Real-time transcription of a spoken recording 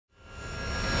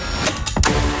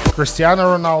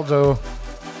Cristiano Ronaldo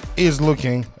is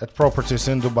looking at properties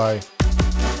in Dubai.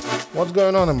 What's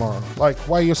going on, Imran? Like,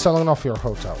 why are you selling off your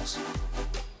hotels?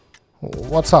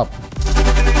 What's up?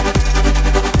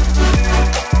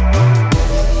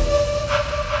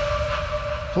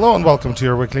 Hello and welcome to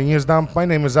your weekly news dump. My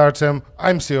name is Artem.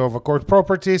 I'm CEO of Akord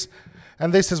Properties,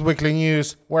 and this is weekly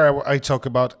news where I talk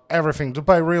about everything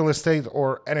Dubai real estate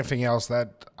or anything else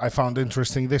that I found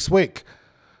interesting this week.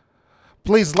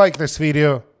 Please like this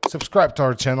video, subscribe to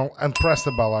our channel, and press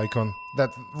the bell icon. That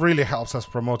really helps us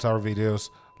promote our videos.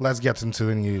 Let's get into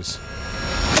the news.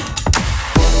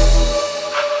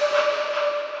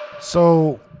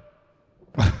 So,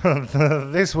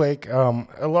 this week,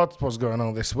 a lot was going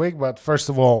on this week, but first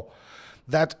of all,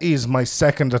 that is my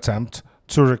second attempt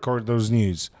to record those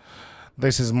news.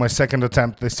 This is my second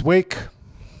attempt this week.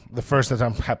 The first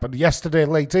attempt happened yesterday,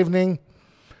 late evening.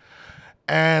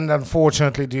 And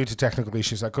unfortunately, due to technical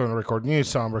issues, I couldn't record news,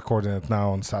 so I'm recording it now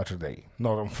on Saturday,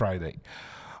 not on Friday.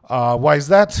 Why is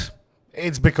that?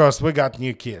 It's because we got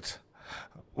new kit.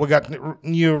 We got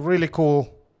new, really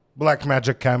cool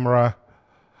Blackmagic camera,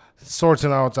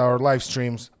 sorting out our live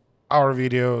streams, our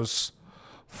videos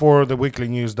for the weekly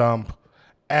news dump,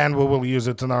 and we will use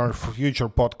it in our future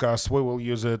podcasts. We will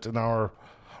use it in our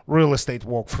real estate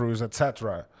walkthroughs,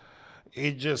 etc.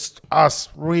 It's just us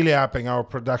really upping our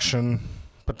production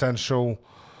potential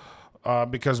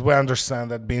because we understand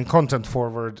that being content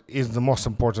forward is the most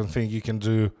important thing you can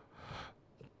do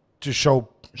to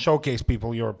showcase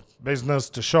people your business,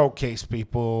 to showcase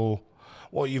people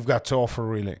what you've got to offer,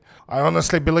 really. I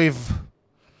honestly believe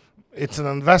it's an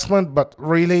investment, but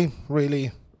really,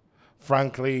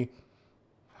 frankly,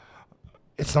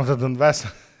 it's not an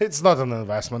investment. It's not an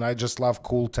investment. I just love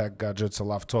cool tech gadgets. I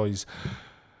love toys.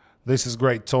 This is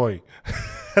great toy.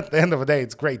 At the end of the day,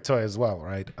 it's great toy as well,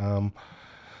 right?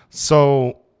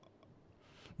 So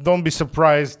don't be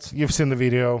surprised. You've seen the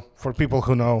video. For people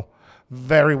who know,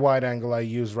 very wide angle I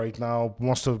use right now.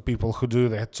 Most of the people who do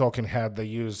the talking head, they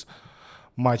use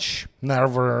much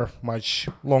narrower, much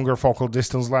longer focal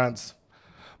distance lens.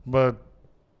 But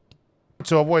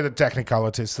to avoid the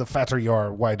technicalities, the fatter you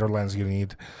are, wider lens you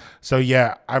need. So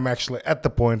yeah, I'm actually at the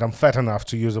point, I'm fat enough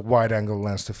to use a wide angle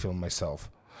lens to film myself.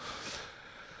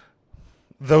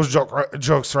 Those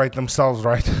jokes write themselves,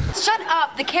 right? Shut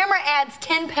up! The camera adds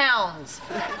 10 pounds.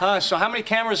 So how many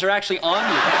cameras are actually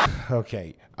on you?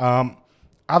 Okay.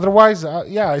 Otherwise,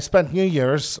 yeah, I spent New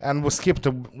Year's and we skipped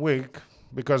a week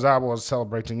because I was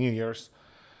celebrating New Year's.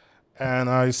 And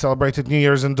I celebrated New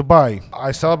Year's in Dubai.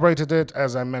 I celebrated it,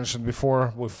 as I mentioned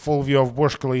before, with full view of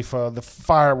Burj Khalifa. The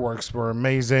fireworks were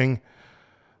amazing.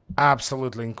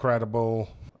 Absolutely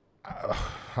incredible.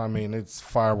 I mean, it's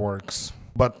fireworks.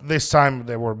 But this time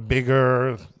they were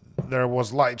bigger. There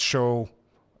was light show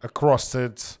across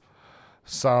it.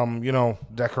 Some,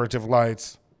 decorative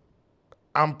lights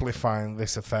amplifying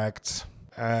this effect.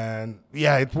 And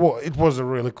yeah, it was a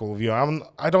really cool view.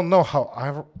 I don't know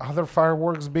how other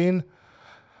fireworks been.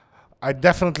 I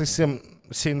definitely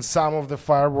seen some of the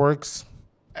fireworks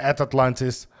at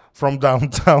Atlantis from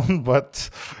downtown, but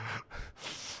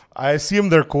I assume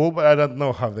they're cool, but I don't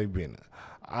know how they've been.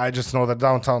 I just know that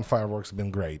downtown fireworks have been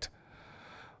great.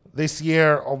 This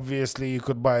year, obviously, you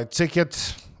could buy a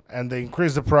ticket, and they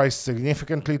increased the price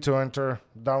significantly to enter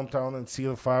downtown and see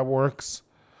the fireworks.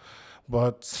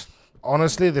 But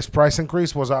honestly, this price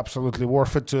increase was absolutely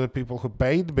worth it to the people who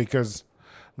paid because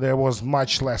there was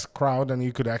much less crowd and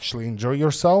you could actually enjoy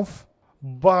yourself.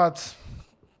 But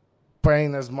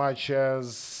paying as much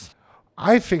as,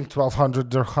 I think, 1,200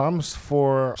 dirhams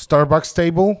for Starbucks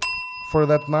table for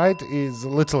that night is a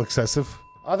little excessive.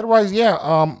 Otherwise,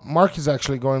 yeah, market is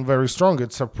actually going very strong.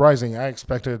 It's surprising. I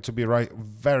expected it to be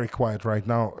very quiet right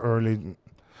now, early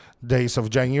days of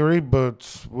January,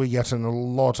 but we're getting a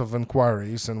lot of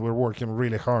inquiries and we're working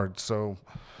really hard. So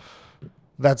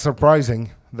that's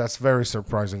surprising. That's very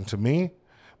surprising to me,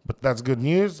 but that's good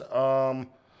news.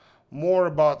 More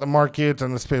about the market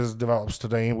and the space develops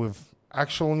today with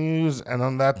actual news. And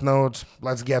on that note,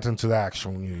 let's get into the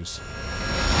actual news.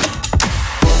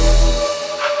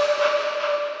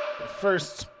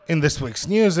 First in this week's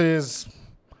news is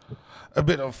a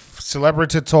bit of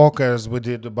celebrity talk, as we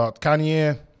did about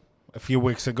Kanye a few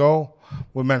weeks ago.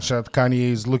 We mentioned that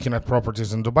Kanye is looking at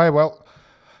properties in Dubai. Well,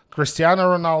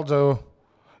 Cristiano Ronaldo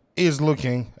is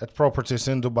looking at properties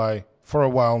in Dubai for a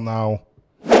while now.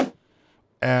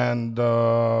 And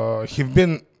he's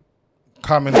been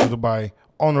coming to Dubai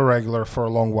on a regular for a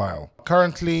long while.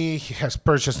 Currently, he has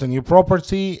purchased a new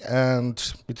property, and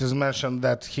it is mentioned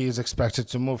that he is expected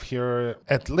to move here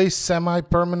at least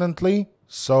semi-permanently.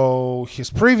 So his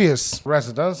previous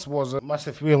residence was a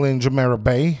massive villa in Jumeirah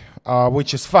Bay,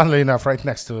 which is funnily enough right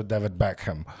next to David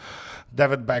Beckham.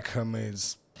 David Beckham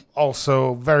is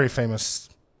also very famous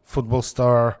football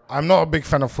star. I'm not a big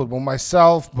fan of football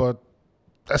myself, but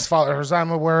as far as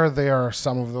I'm aware, they are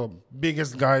some of the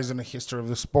biggest guys in the history of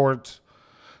the sport,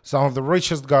 some of the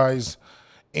richest guys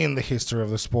in the history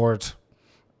of the sport,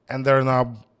 and they're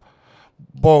now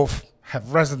both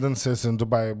have residences in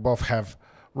Dubai, both have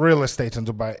real estate in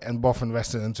Dubai, and both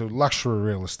invested into luxury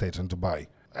real estate in Dubai.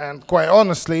 And quite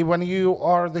honestly, when you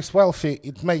are this wealthy,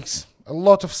 it makes a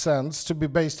lot of sense to be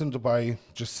based in Dubai,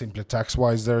 just simply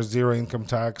tax-wise. There's zero income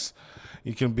tax.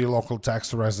 You can be local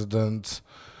tax resident.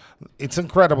 It's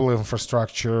incredible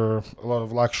infrastructure, a lot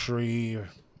of luxury,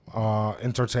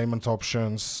 entertainment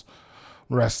options,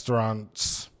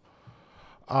 restaurants.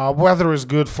 Weather is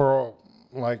good for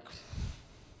like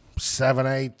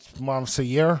 7-8 months a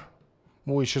year,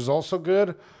 which is also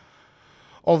good.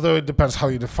 Although it depends how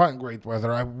you define great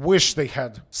weather. I wish they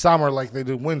had summer like they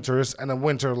do winters, and a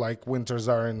winter like winters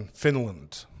are in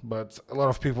Finland. But a lot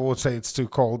of people would say it's too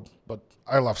cold, but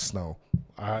I love snow.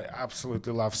 I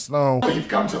absolutely love snow. You've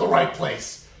come to the right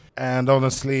place. And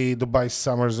honestly, Dubai's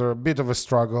summers are a bit of a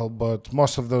struggle, but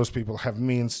most of those people have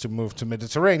means to move to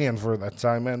Mediterranean for that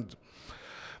time, and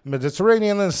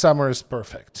Mediterranean in summer is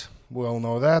perfect. We all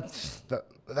know that.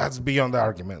 That's beyond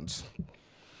argument.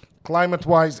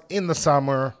 Climate-wise, in the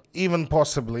summer, even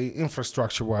possibly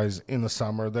infrastructure-wise in the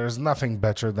summer, there's nothing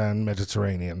better than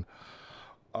Mediterranean.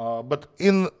 But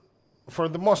for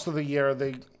the most of the year,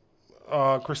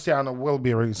 Cristiano will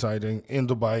be residing in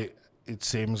Dubai, it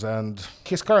seems, and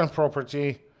his current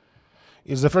property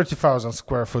is a 30,000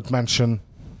 square foot mansion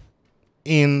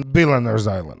in Billionaires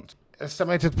Island.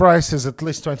 Estimated price is at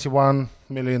least $21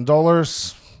 million.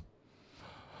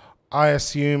 I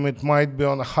assume it might be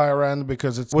on the higher end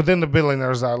because it's within the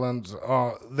Billionaires Island.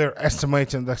 They're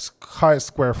estimating the highest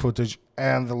square footage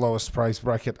and the lowest price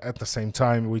bracket at the same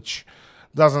time, which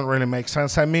doesn't really make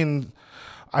sense. I mean,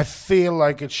 I feel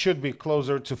like it should be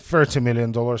closer to $30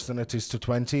 million than it is to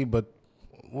 20, but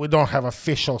we don't have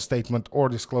official statement or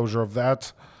disclosure of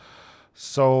that.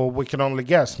 So we can only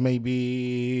guess.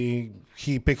 Maybe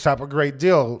he picks up a great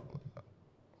deal,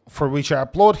 for which I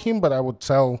applaud him, but I would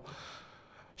tell,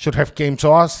 should have came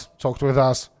to us, talked with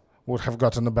us, would have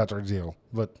gotten a better deal.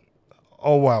 But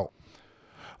oh well.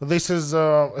 This is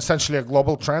essentially a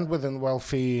global trend within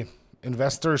wealthy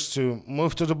investors to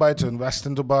move to Dubai, to invest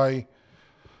in Dubai,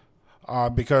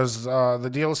 because the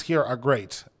deals here are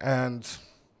great. And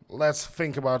let's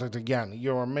think about it again.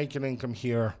 You're making income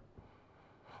here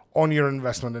on your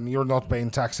investment, and you're not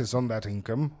paying taxes on that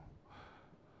income.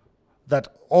 That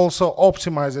also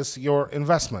optimizes your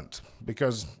investment,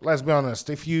 because let's be honest,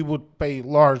 if you would pay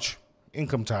large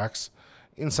income tax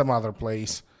in some other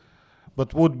place,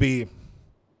 but would be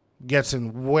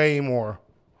getting way more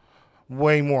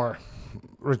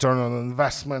return on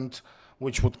investment,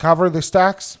 which would cover this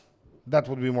tax, that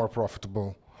would be more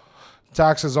profitable.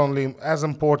 Tax is only as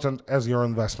important as your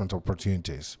investment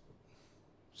opportunities.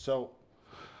 So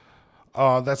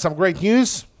that's some great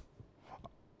news.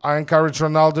 I encourage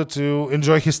Ronaldo to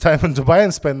enjoy his time in Dubai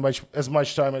and spend as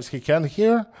much time as he can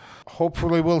here.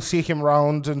 Hopefully we'll see him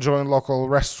around enjoying local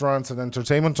restaurants and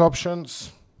entertainment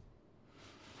options.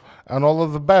 And all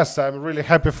of the best. I'm really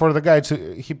happy for the guy.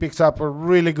 He picked up a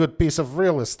really good piece of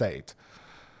real estate.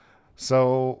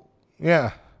 So,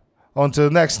 yeah, on to the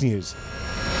next news.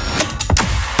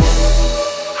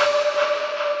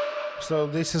 So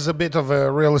this is a bit of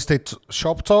a real estate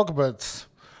shop talk, but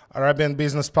Arabian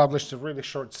Business published a really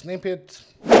short snippet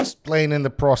explaining the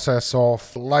process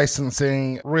of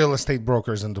licensing real estate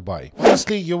brokers in Dubai.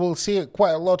 Honestly, you will see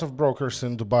quite a lot of brokers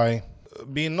in Dubai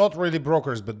being not really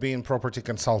brokers, but being property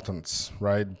consultants,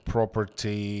 right?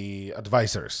 Property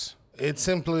advisors. It's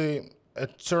simply a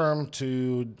term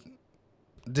to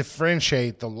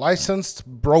differentiate the licensed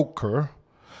broker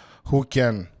who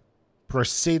can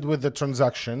proceed with the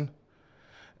transaction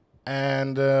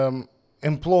and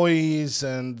employees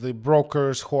and the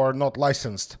brokers who are not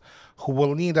licensed, who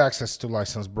will need access to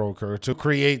licensed broker to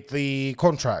create the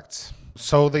contracts.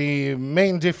 So the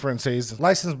main difference is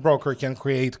licensed broker can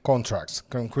create contracts,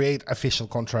 can create official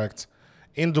contracts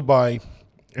in Dubai,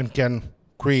 and can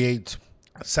create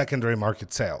secondary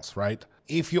market sales, right?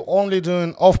 If you're only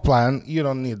doing off-plan, you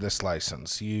don't need this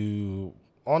license.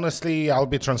 Honestly, I'll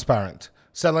be transparent.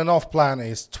 Selling off-plan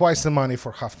is twice the money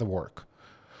for half the work.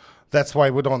 That's why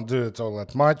we don't do it all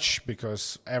that much,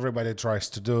 because everybody tries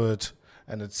to do it,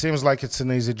 and it seems like it's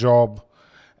an easy job,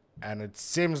 and it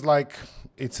seems like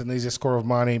it's an easy score of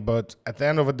money, but at the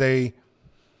end of the day,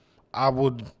 I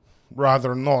would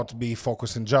rather not be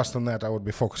focusing just on that. I would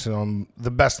be focusing on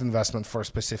the best investment for a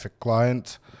specific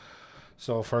client.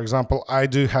 So, for example, I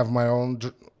do have my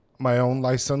own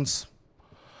license.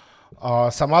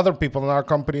 Some other people in our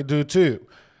company do too.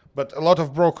 But a lot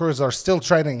of brokers are still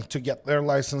training to get their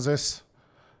licenses.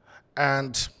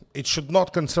 And it should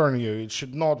not concern you. It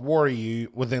should not worry you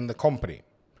within the company.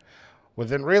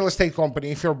 Within real estate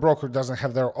company, if your broker doesn't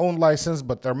have their own license,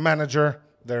 but their manager,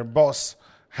 their boss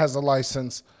has a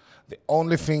license, the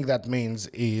only thing that means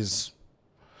is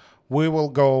we will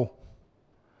go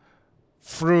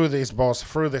through this boss,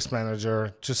 through this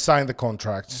manager to sign the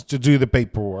contract, to do the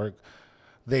paperwork.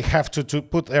 They have to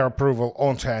put their approval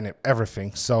onto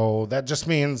everything. So that just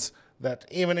means that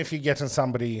even if you're getting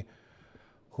somebody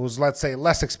who's, let's say,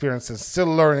 less experienced and still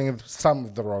learning some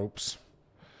of the ropes,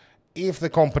 if the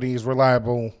company is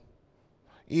reliable,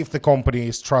 if the company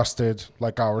is trusted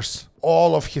like ours,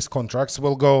 all of his contracts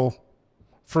will go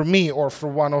for me or for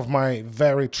one of my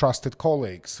very trusted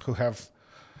colleagues who have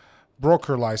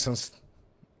broker license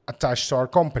attached to our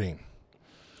company.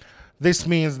 This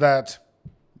means that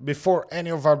before any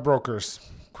of our brokers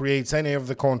creates any of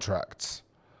the contracts,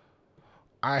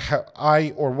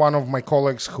 I or one of my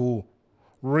colleagues who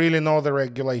really know the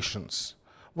regulations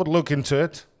would look into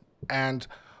it and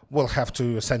will have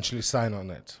to essentially sign on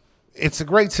it. It's a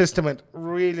great system. It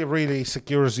really, really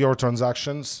secures your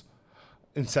transactions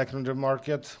in secondary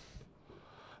market.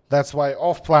 That's why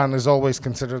off-plan is always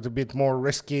considered a bit more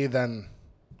risky than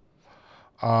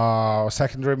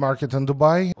secondary market in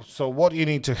Dubai. So what you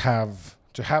need to have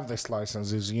this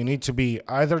license is you need to be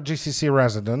either GCC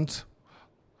resident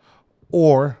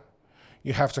or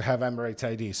you have to have Emirates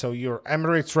ID. So you're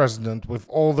Emirates resident with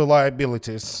all the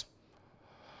liabilities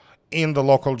in the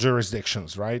local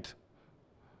jurisdictions, right?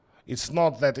 It's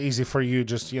not that easy for you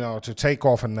just, to take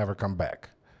off and never come back.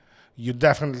 You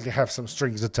definitely have some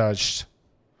strings attached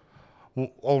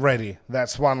already.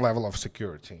 That's one level of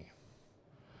security.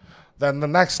 Then the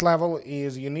next level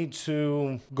is you need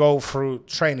to go through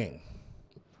training.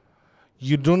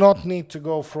 You do not need to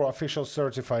go through official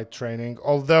certified training,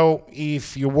 although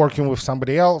if you're working with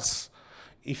somebody else,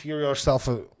 if you're yourself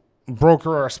a broker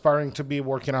or aspiring to be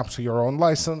working up to your own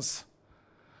license,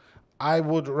 I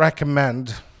would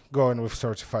recommend going with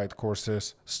certified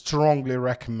courses, strongly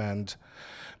recommend,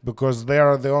 because they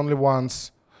are the only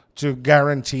ones to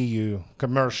guarantee you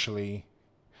commercially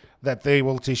that they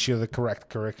will teach you the correct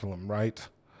curriculum, right?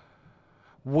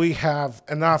 We have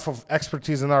enough of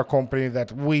expertise in our company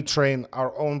that we train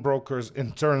our own brokers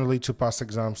internally to pass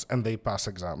exams, and they pass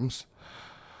exams.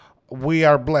 We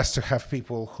are blessed to have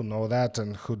people who know that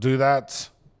and who do that,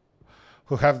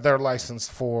 who have their license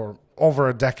for over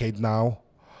a decade now.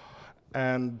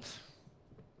 And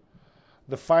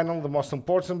the most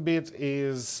important bit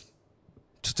is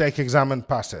to take exam and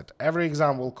pass it. Every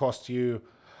exam will cost you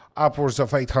upwards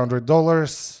of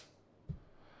 $800.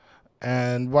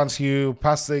 And once you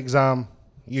pass the exam,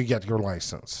 you get your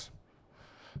license.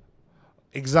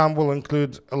 Exam will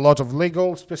include a lot of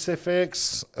legal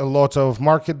specifics, a lot of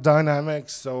market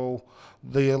dynamics. So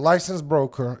the licensed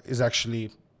broker is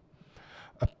actually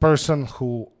a person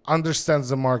who understands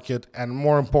the market and,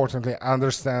 more importantly,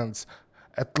 understands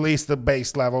at least the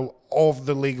base level of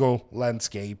the legal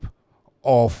landscape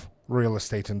of real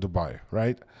estate in Dubai,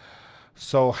 right?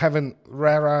 So having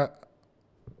RERA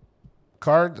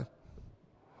card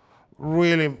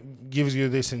really gives you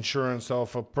this insurance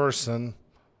of a person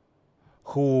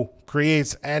who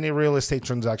creates any real estate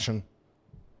transaction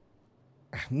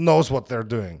knows what they're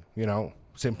doing,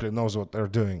 simply knows what they're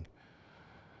doing.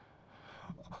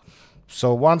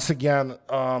 So once again,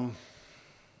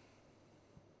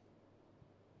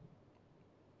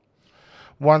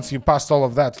 once you passed all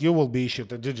of that, you will be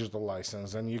issued a digital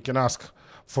license, and you can ask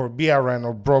for BRN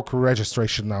or broker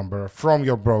registration number from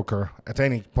your broker at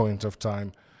any point of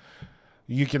time.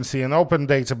 You can see an open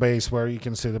database where you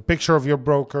can see the picture of your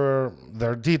broker,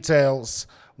 their details,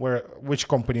 which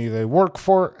company they work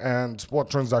for, and what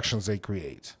transactions they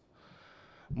create.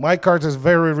 My card is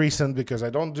very recent because I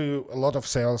don't do a lot of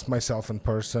sales myself in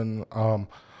person.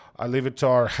 I leave it to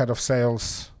our head of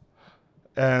sales,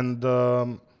 and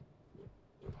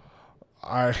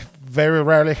I very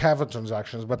rarely have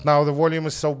transactions. But now the volume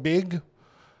is so big,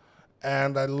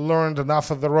 and I learned enough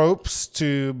of the ropes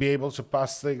to be able to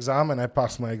pass the exam, and I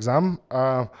passed my exam.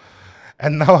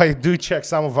 And now I do check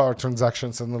some of our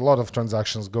transactions, and a lot of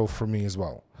transactions go for me as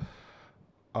well,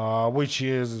 which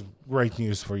is great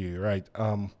news for you, right?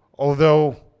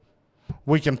 Although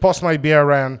we can post my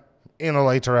BRN in a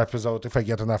later episode if I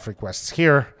get enough requests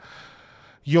here,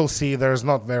 you'll see there's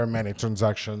not very many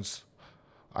transactions.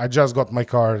 I just got my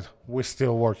card. We're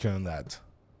still working on that.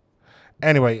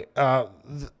 Anyway,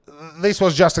 this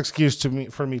was just excuse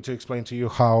for me to explain to you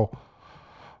how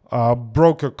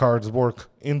broker cards work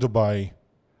in Dubai.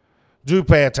 Do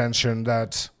pay attention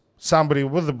that somebody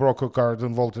with a broker card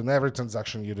involved in every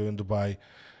transaction you do in Dubai,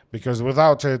 because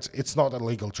without it, it's not a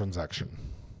legal transaction.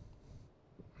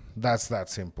 That's that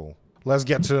simple. Let's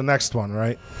get to the next one,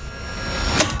 right?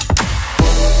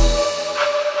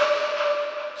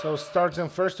 So starting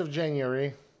 1st of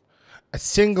January,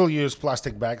 single-use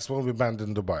plastic bags will be banned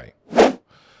in Dubai.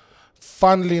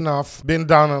 Funnily enough, been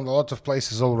done in a lot of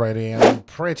places already, and I'm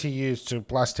pretty used to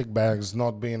plastic bags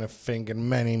not being a thing in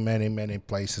many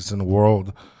places in the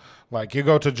world. Like, you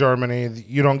go to Germany,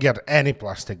 you don't get any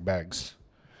plastic bags.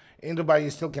 In Dubai, you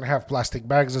still can have plastic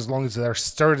bags as long as they're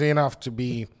sturdy enough to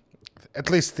be at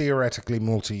least theoretically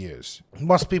multi-use.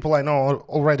 Most people I know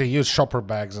already use shopper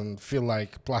bags and feel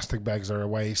like plastic bags are a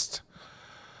waste.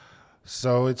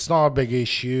 So it's not a big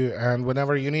issue, and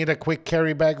whenever you need a quick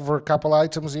carry bag for a couple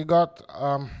items you got,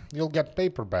 you'll get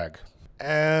paper bag.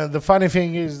 And the funny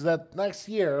thing is that next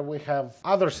year we have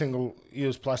other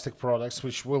single-use plastic products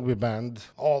which will be banned.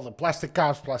 All the plastic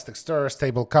cups, plastic stirrers,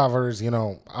 table covers,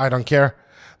 I don't care.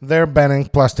 They're banning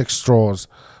plastic straws.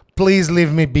 Please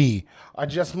leave me be. I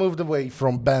just moved away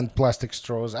from banned plastic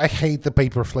straws. I hate the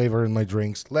paper flavor in my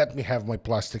drinks. Let me have my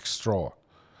plastic straw.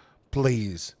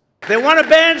 Please. They want to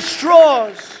ban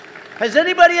straws. Has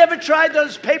anybody ever tried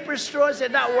those paper straws? They're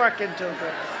not working too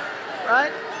good,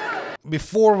 right?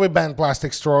 Before we ban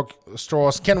plastic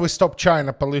straws, can we stop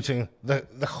China polluting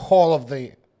the whole of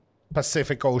the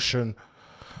Pacific Ocean?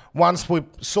 Once we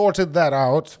sorted that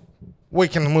out, we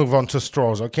can move on to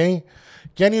straws, okay?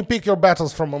 Can you pick your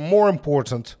battles from a more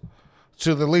important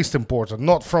to the least important,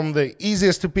 not from the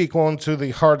easiest to pick on to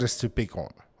the hardest to pick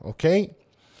on, okay?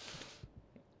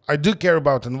 I do care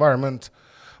about environment,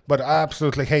 but I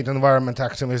absolutely hate environment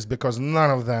activists because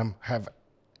none of them have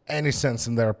any sense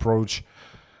in their approach.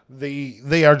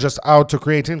 They are just out to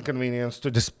create inconvenience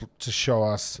to show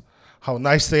us how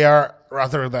nice they are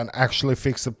rather than actually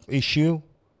fix the issue.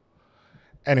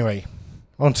 Anyway,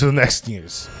 on to the next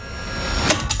news.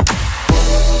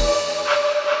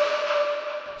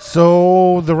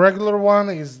 So the regular one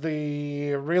is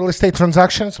the real estate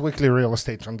transactions, weekly real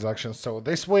estate transactions. So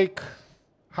this week,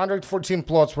 114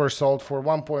 plots were sold for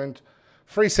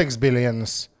 1.36 billion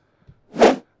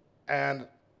and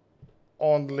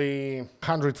only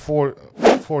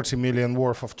 140 million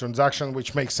worth of transaction,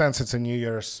 which makes sense. It's a New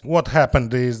Year's. What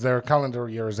happened is their calendar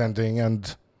year is ending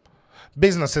and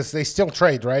businesses, they still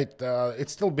trade, right?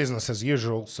 It's still business as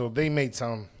usual. So they made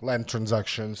some land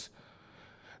transactions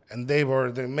and they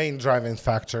were the main driving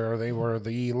factor. They were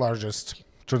the largest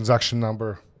transaction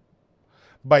number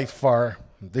by far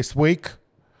this week.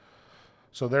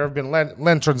 So there have been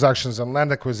land transactions and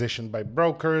land acquisition by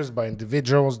brokers, by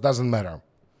individuals, doesn't matter.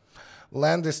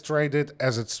 Land is traded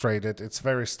as it's traded. It's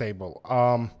very stable.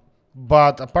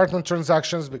 But apartment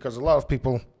transactions, because a lot of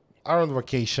people are on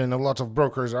vacation, a lot of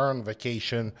brokers are on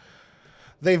vacation,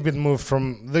 they've been moved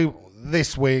from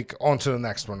this week onto the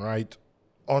next one, right?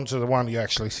 Onto the one you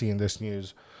actually see in this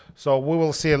news. So we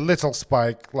will see a little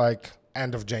spike like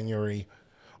end of January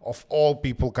of all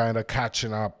people kind of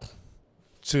catching up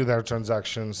to their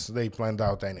transactions they planned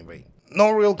out anyway. No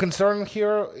real concern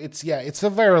here. It's a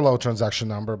very low transaction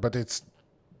number, but it's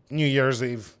New Year's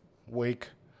Eve week.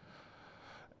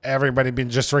 Everybody been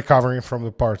just recovering from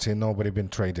the party, nobody been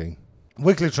trading.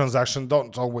 Weekly transactions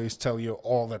don't always tell you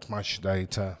all that much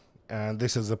data, and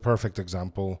this is the perfect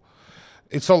example.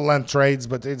 It's all land trades,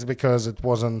 but it's because it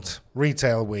wasn't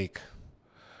retail week,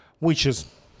 which is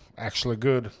actually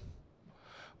good,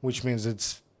 which means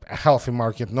it's a healthy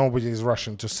market. Nobody is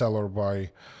rushing to sell or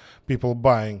buy. People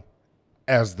buying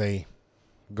as they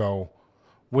go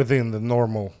within the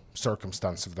normal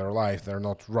circumstance of their life. They're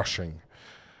not rushing.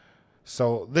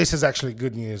 So this is actually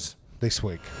good news this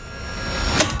week.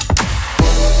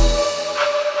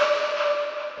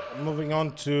 Moving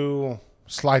on to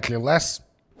slightly less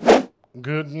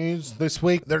good news this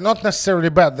week. They're not necessarily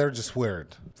bad, they're just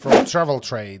weird. From Travel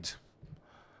Trade,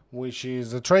 which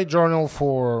is a trade journal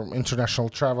for international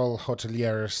travel,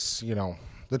 hoteliers,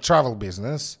 the travel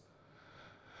business.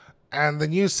 And the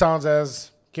news sounds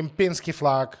as Kempinski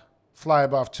flag, fly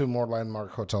above 2 more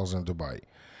landmark hotels in Dubai.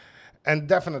 And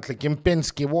definitely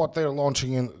Kempinski, what they're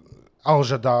launching in Al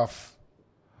Jadaf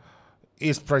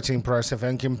is pretty impressive,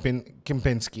 and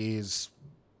Kempinski is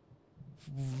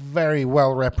very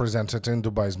well represented in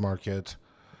Dubai's market,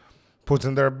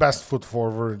 putting their best foot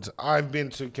forward. I've been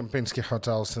to Kempinski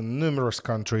hotels in numerous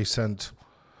countries and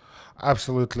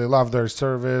absolutely love their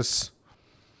service.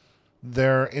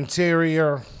 Their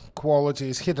interior quality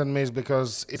is hit and miss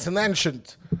because it's an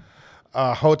ancient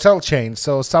hotel chain,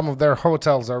 so some of their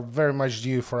hotels are very much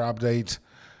due for update.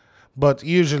 But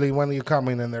usually when you come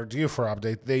in and they're due for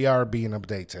update, they are being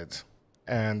updated.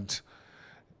 And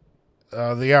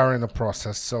they are in the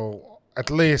process. So at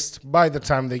least by the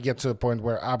time they get to a point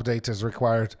where update is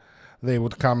required, they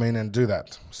would come in and do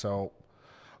that. So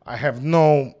I have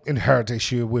no inherent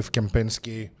issue with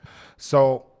Kempinski.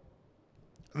 So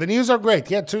the news are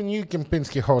great. Yeah, 2 new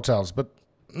Kempinski hotels, but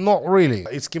not really.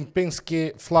 It's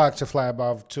Kempinski flag to fly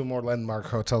above 2 more landmark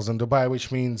hotels in Dubai,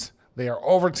 which means they are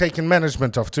overtaking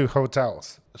management of 2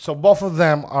 hotels. So both of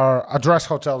them are address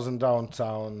hotels in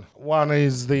downtown. One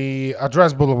is the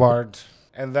Address Boulevard,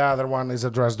 and the other one is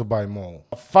Address Dubai Mall.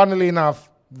 Funnily enough,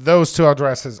 those 2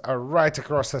 addresses are right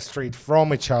across the street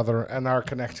from each other and are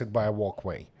connected by a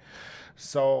walkway.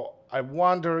 So I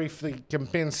wonder if the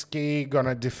Kempinski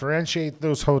gonna differentiate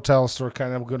those hotels or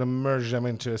kind of gonna merge them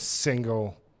into a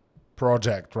single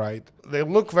project, right? They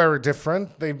look very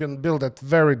different. They've been built at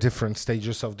very different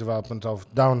stages of development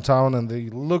of downtown, and they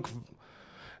look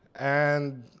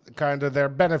and kind of their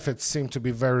benefits seem to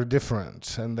be very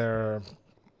different and their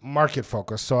market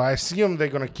focus. So I assume they're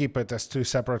going to keep it as 2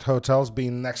 separate hotels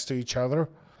being next to each other.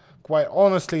 Quite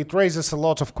honestly, it raises a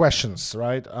lot of questions,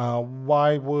 right?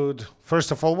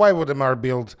 First of all, why would MR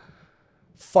build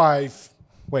 5?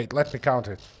 Wait, let me count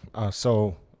it.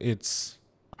 So it's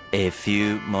a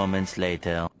few moments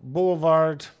later.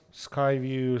 Boulevard,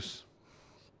 Skyviews,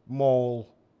 Mall,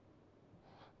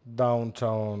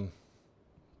 Downtown,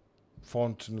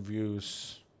 Fountain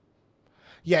Views.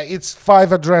 Yeah, it's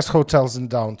 5 address hotels in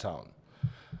downtown.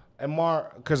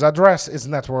 MR, because Address is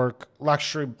network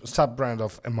luxury sub-brand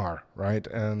of MR, right?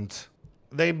 And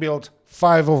they built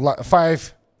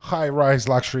 5 high-rise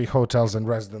luxury hotels and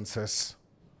residences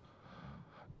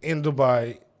in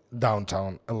Dubai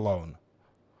downtown alone.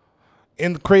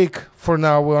 In Creek, for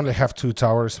now, we only have 2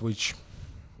 towers, which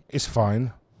is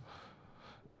fine.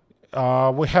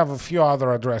 We have a few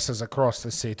other addresses across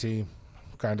the city,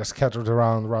 kind of scattered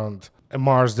around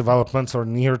MR's developments or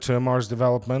near to MR's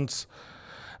developments.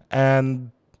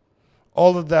 And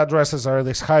all of the addresses are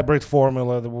this hybrid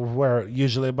formula where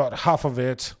usually about half of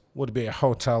it would be a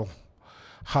hotel,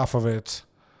 half of it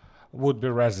would be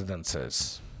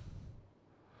residences.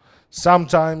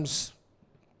 Sometimes,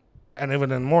 and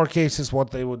even in more cases,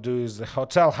 what they would do is the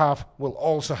hotel half will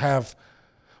also have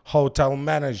hotel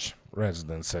managed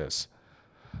residences.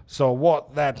 So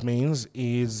what that means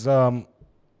is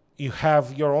you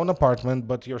have your own apartment,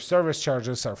 but your service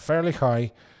charges are fairly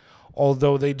high,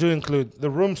 although they do include the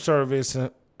room service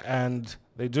and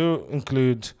they do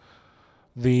include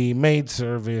the maid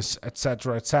service,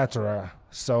 etc., etc.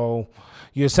 So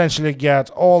you essentially get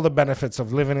all the benefits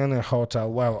of living in a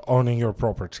hotel while owning your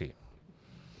property.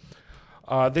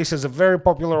 This is a very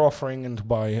popular offering in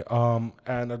Dubai,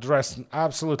 and Address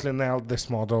absolutely nailed this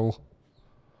model.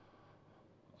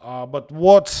 But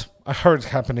what I heard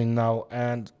happening now,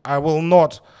 and I will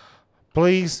not,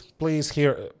 please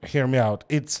hear me out.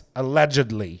 It's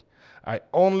allegedly. I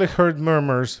only heard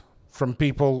murmurs from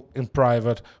people in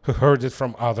private who heard it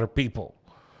from other people.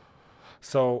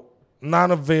 So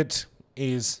none of it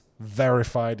is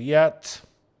verified yet,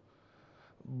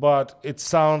 but it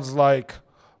sounds like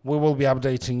we will be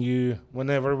updating you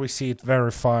whenever we see it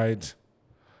verified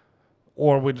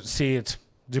or we see it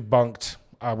debunked.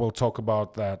 I will talk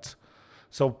about that.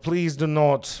 So please do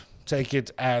not take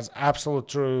it as absolute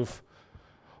truth,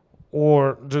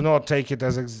 or do not take it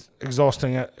as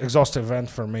exhaustive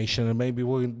information. Maybe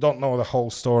we don't know the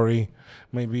whole story.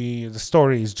 Maybe the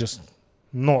story is just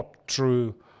not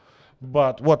true.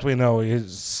 But what we know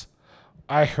is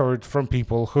I heard from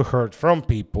people who heard from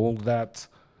people that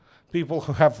people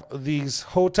who have these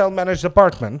hotel managed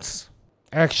apartments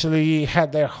actually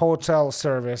had their hotel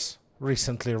service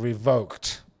recently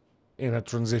revoked in a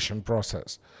transition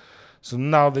process. So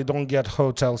now they don't get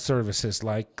hotel services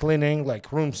like cleaning,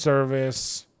 like room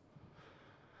service.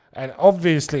 And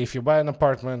obviously, if you buy an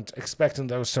apartment expecting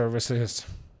those services,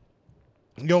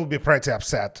 you'll be pretty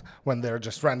upset when they're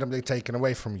just randomly taken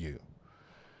away from you.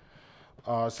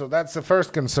 So that's the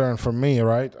first concern for me,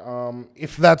 right?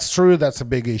 If that's true, that's a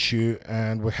big issue,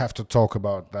 and we have to talk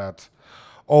about that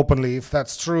openly. If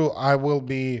that's true, I will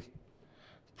be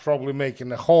probably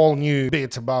making a whole new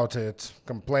bit about it,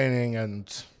 complaining,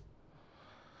 and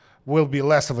will be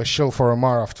less of a shill for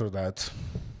Omar after that.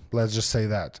 Let's just say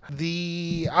that.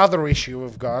 The other issue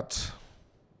we've got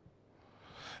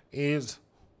is,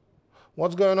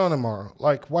 what's going on, Omar?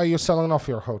 Like, why are you selling off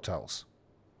your hotels?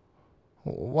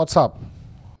 What's up?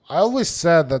 I always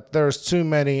said that there's too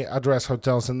many address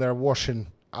hotels and they're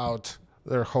washing out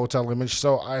their hotel image,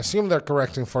 so I assume they're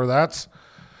correcting for that.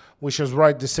 which is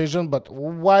right decision. But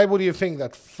why would you think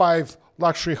that 5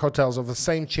 luxury hotels of the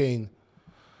same chain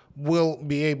will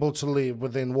be able to live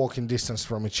within walking distance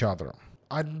from each other?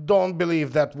 I don't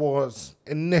believe that was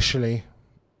initially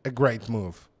a great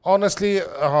move. Honestly,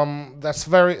 that's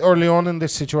very early on in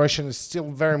this situation. It's still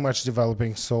very much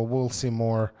developing, so we'll see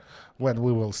more when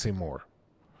we will see more.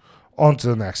 On to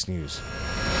the next news.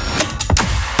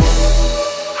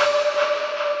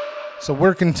 So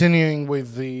we're continuing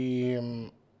with the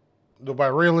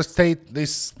Dubai real estate.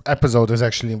 This episode is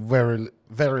actually very,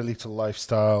 very little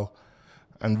lifestyle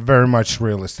and very much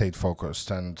real estate focused.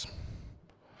 And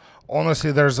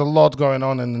honestly, there's a lot going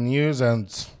on in the news, and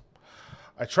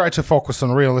I try to focus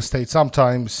on real estate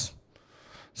sometimes.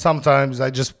 Sometimes I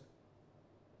just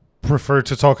prefer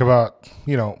to talk about,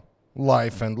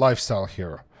 life and lifestyle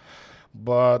here.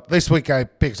 But this week I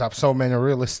picked up so many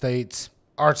real estate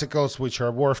articles which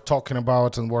are worth talking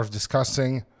about and worth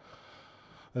discussing.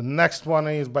 The next one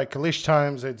is by Kalish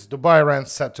Times. It's Dubai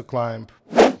rents set to climb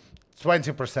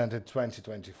 20% in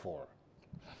 2024.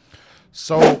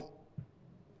 So,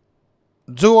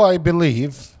 do I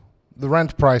believe the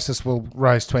rent prices will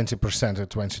rise 20% in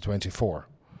 2024?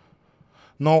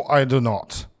 No, I do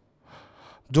not.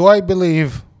 Do I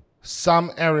believe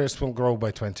some areas will grow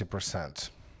by 20%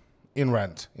 in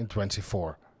rent in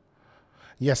 2024?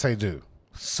 Yes, I do.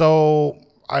 So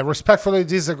I respectfully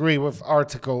disagree with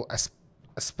article,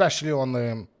 especially on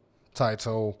the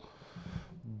title,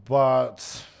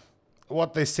 but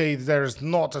what they say, there's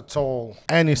not at all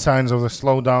any signs of a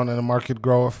slowdown in the market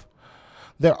growth.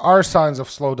 There are signs of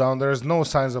slowdown. There's no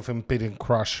signs of impending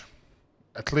crash,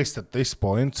 at least at this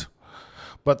point.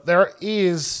 But there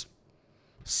is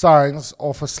signs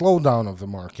of a slowdown of the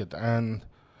market. And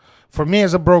for me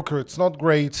as a broker, it's not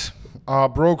great.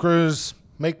 Brokers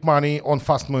make money on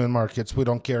fast-moving markets. We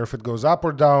don't care if it goes up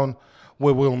or down.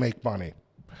 We will make money.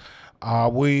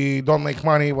 We don't make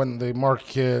money when the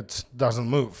market doesn't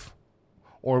move.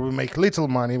 Or we make little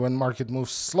money when market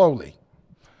moves slowly.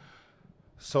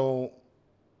 So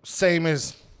same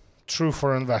is true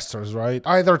for investors, right?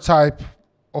 Either type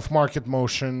of market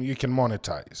motion you can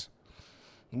monetize.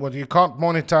 What you can't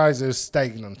monetize is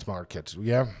stagnant market,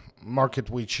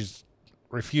 market which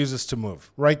refuses to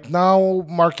move. Right now,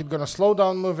 market gonna slow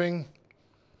down moving,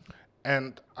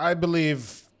 and I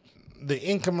believe the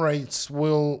income rates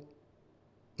will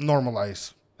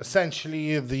normalize.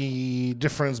 Essentially, the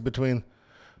difference between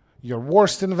your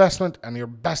worst investment and your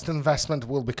best investment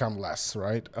will become less,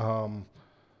 right?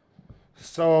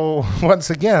 So once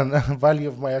again, value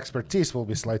of my expertise will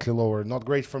be slightly lower. Not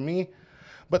great for me,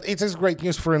 but it is great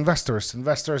news for investors.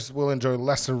 Investors will enjoy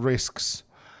lesser risks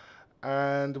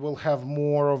and will have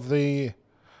more of the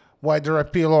wider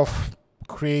appeal of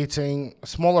creating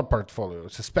smaller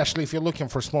portfolios, especially if you're looking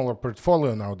for smaller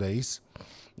portfolio nowadays.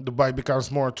 Dubai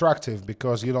becomes more attractive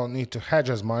because you don't need to hedge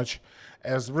as much,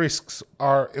 as risks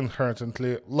are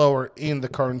inherently lower in the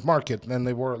current market than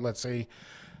they were, let's say,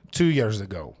 2 years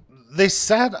ago. This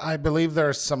said, I believe there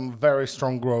are some very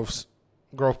strong growth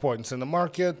points in the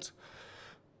market,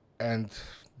 and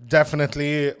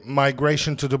definitely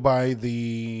migration to Dubai,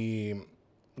 the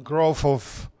growth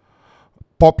of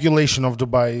population of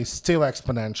Dubai is still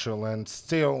exponential, and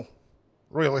still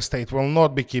real estate will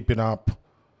not be keeping up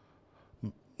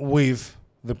with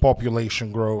the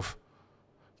population growth,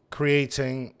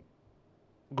 creating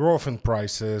growth in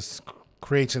prices,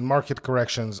 creating market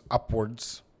corrections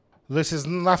upwards. This is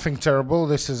nothing terrible.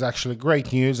 This is actually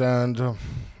great news, and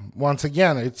once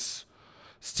again, it's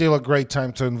still a great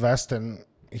time to invest, and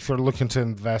if you're looking to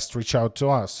invest, reach out to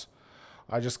us.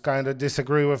 I just kind of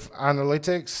disagree with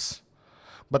analytics,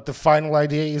 but the final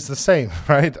idea is the same,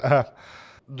 right?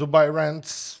 Dubai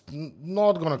rents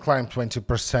not going to climb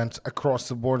 20% across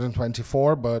the board in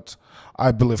 24, but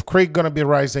I believe Creek going to be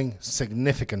rising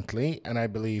significantly, and I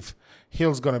believe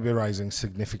Hill's going to be rising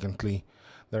significantly.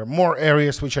 There are more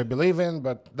areas which I believe in,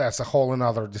 but that's a whole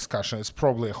another discussion. It's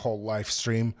probably a whole live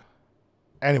stream.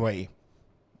 Anyway,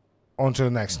 on to the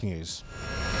next news.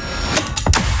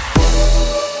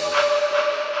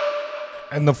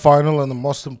 And the final and the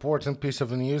most important piece of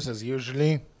the news, as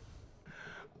usually,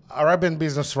 Arabian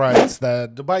business writes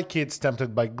that Dubai kids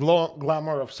tempted by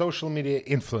glamour of social media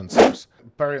influencers.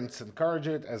 Parents encourage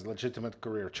it as legitimate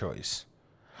career choice.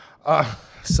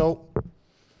 So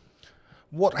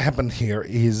what happened here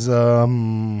is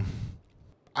I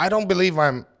don't believe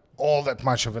I'm all that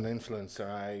much of an influencer.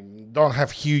 I don't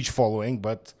have huge following,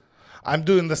 but I'm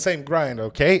doing the same grind,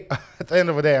 okay? At the end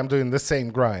of the day, I'm doing the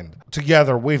same grind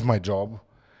together with my job.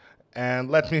 And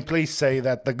let me please say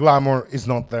that the glamour is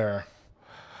not there.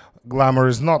 Glamour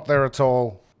is not there at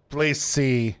all. Please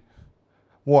see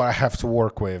what I have to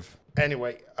work with.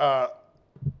 Anyway,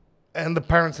 and the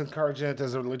parents encouraging it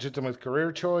as a legitimate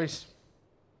career choice?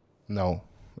 No,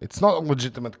 it's not a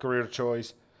legitimate career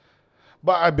choice.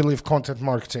 But I believe content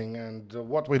marketing, and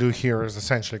what we do here is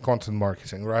essentially content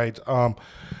marketing, right?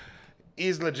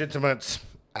 Is legitimate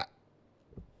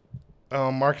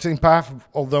marketing path.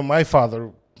 Although my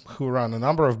father, who ran a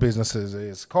number of businesses,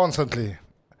 is constantly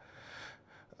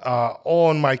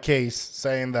on my case,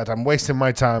 saying that I'm wasting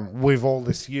my time with all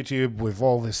this YouTube, with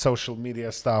all this social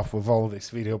media stuff, with all this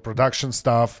video production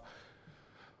stuff.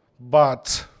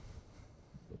 But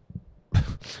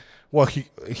well,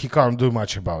 he can't do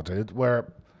much about it. Where,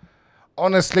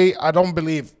 honestly, I don't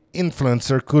believe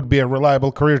influencer could be a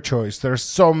reliable career choice. There's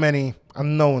so many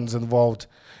unknowns involved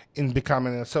in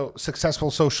becoming a successful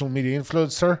social media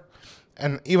influencer,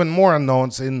 and even more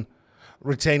unknowns in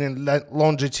retaining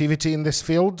longevity in this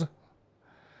field,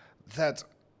 that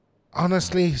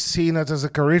honestly, seeing it as a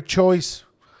career choice,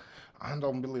 I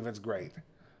don't believe it's great.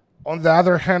 On the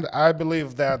other hand, I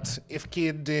believe that if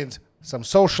kid did some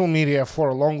social media for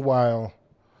a long while,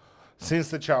 since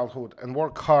the childhood, and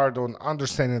work hard on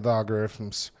understanding the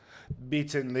algorithms,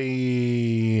 beating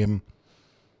the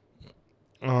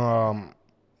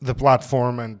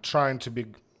platform, and trying to be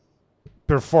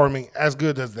performing as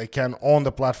good as they can on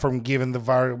the platform given the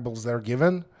variables they're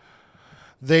given,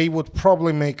 they would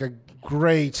probably make a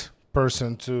great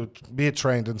person to be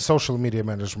trained in social media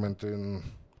management, in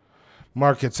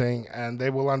marketing, and they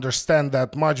will understand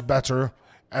that much better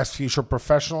as future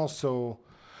professionals. So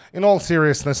in all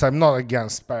seriousness, I'm not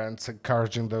against parents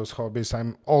encouraging those hobbies.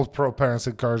 I'm all pro parents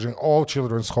encouraging all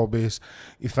children's hobbies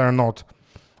if they're not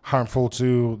harmful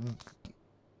to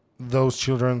those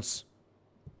children's,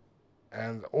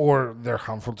 and or they're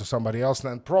harmful to somebody else,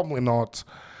 then probably not.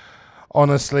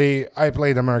 Honestly, I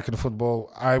played American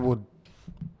football. I would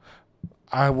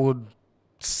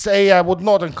say I would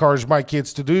not encourage my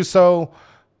kids to do so.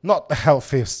 Not the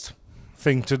healthiest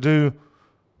thing to do.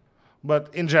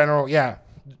 But in general, yeah,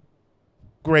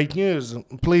 great news.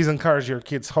 Please encourage your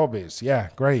kids' hobbies. Yeah,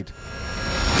 great.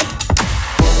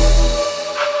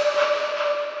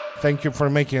 Thank you for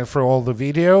making it through all the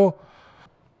video.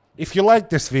 If you like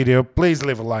this video, please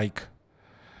leave a like.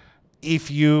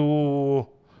 If you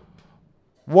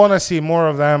want to see more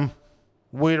of them,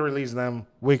 we release them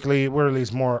weekly. We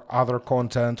release more other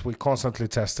content. We're constantly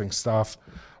testing stuff.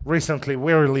 Recently,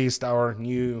 we released our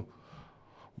new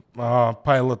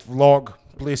pilot vlog.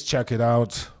 Please check it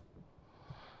out.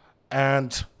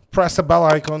 And press the bell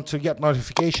icon to get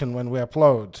notification when we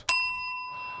upload.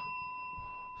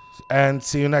 And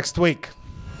see you next week.